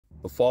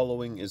The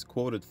following is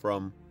quoted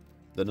from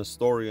The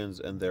Nestorians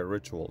and Their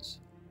Rituals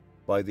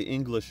by the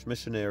English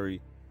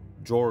missionary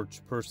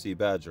George Percy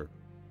Badger.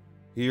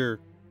 Here,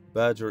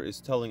 Badger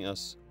is telling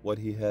us what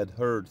he had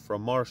heard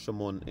from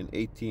Marshamun in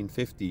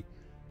 1850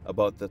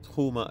 about the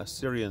Tkhuma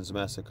Assyrians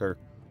massacre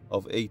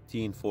of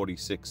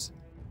 1846.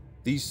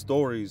 These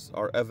stories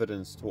are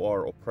evidence to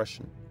our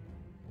oppression.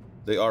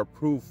 They are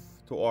proof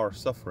to our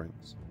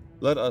sufferings.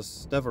 Let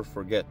us never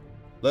forget.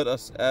 Let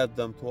us add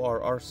them to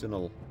our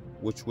arsenal,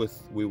 which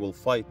with we will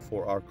fight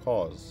for our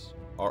cause,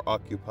 our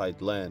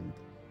occupied land,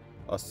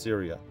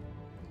 Assyria.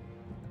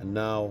 And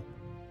now,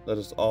 let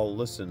us all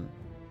listen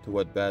to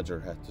what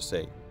Badger had to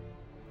say.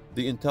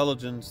 The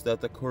intelligence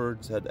that the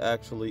Kurds had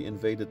actually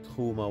invaded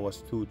Tkhuma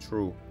was too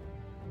true.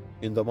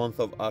 In the month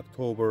of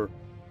October,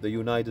 the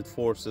united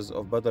forces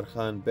of Bedr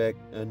Khan Beg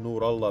and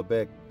Nur Allah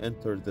Beg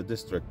entered the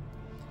district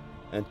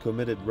and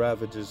committed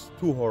ravages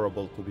too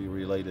horrible to be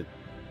related.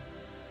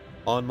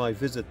 On my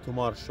visit to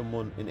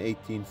Marshamun in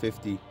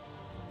 1850,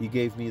 he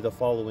gave me the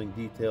following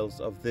details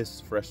of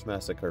this fresh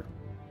massacre.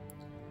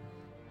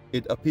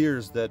 It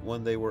appears that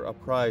when they were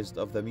apprised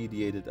of the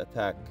mediated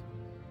attack,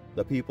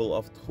 the people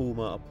of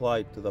Tkhuma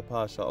applied to the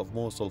Pasha of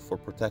Mosul for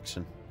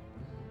protection,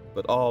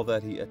 but all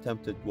that he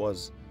attempted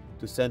was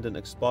to send an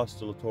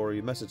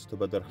expostulatory message to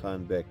Bedr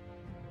Khan Beg.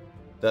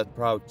 That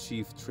proud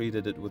chief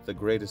treated it with the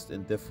greatest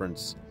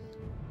indifference,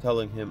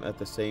 telling him at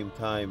the same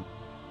time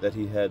that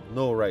he had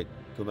no right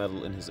to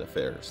meddle in his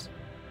affairs.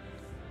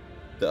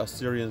 The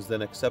Assyrians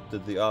then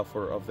accepted the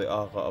offer of the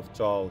Agha of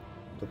Chal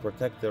to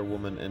protect their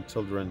women and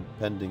children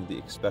pending the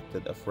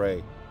expected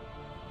affray,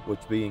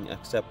 which being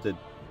accepted,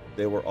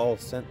 they were all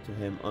sent to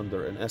him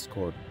under an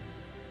escort,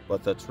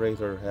 but the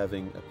traitor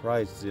having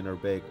apprised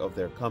Zinar Beg of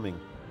their coming,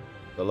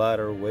 the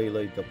latter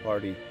waylaid the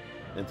party,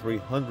 and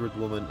 300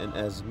 women and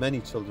as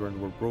many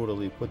children were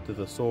brutally put to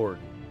the sword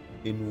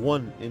in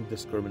one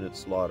indiscriminate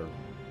slaughter.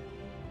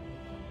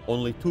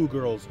 Only 2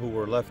 girls who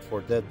were left for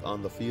dead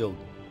on the field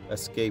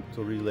escaped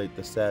to relate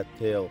the sad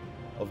tale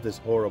of this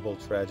horrible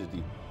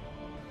tragedy.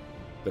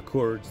 The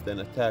Kurds then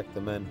attacked the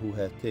men who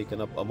had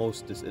taken up a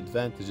most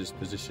disadvantageous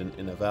position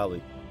in a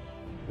valley,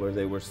 where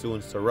they were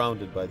soon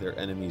surrounded by their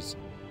enemies,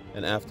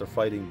 and after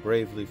fighting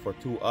bravely for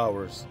 2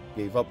 hours,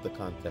 gave up the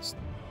contest.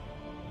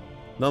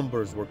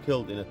 Numbers were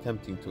killed in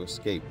attempting to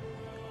escape,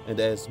 and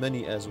as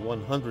many as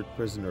 100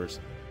 prisoners,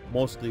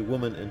 mostly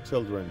women and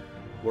children,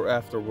 were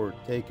afterward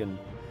taken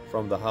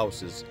from the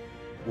houses,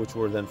 which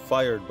were then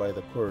fired by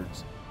the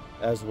Kurds,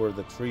 as were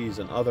the trees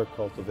and other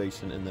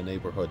cultivation in the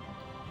neighborhood.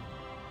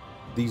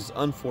 These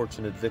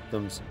unfortunate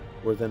victims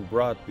were then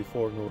brought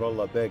before Nur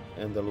Allah Beg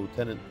and the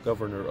lieutenant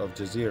governor of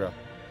Jazeera,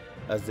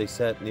 as they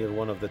sat near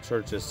one of the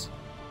churches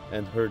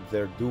and heard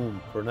their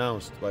doom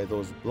pronounced by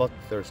those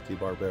bloodthirsty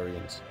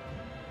barbarians.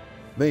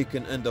 "Make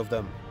an end of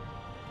them,"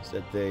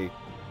 said they.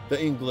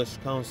 "The English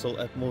council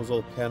at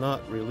Mosul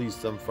cannot release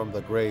them from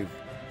the grave."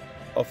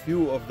 A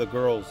few of the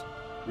girls,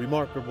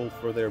 remarkable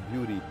for their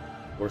beauty,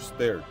 were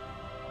spared.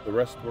 The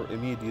rest were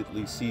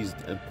immediately seized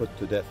and put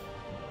to death.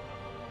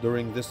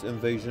 During this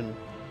invasion,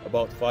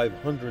 about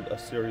 500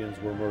 Assyrians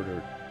were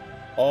murdered.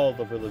 All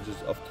the villages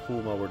of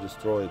Tkhuma were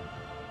destroyed.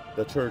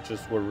 The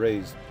churches were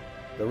razed.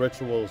 The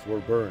rituals were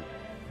burned.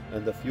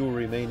 And the few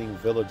remaining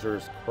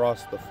villagers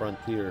crossed the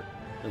frontier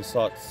and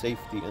sought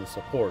safety and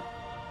support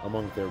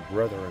among their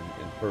brethren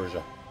in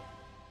Persia.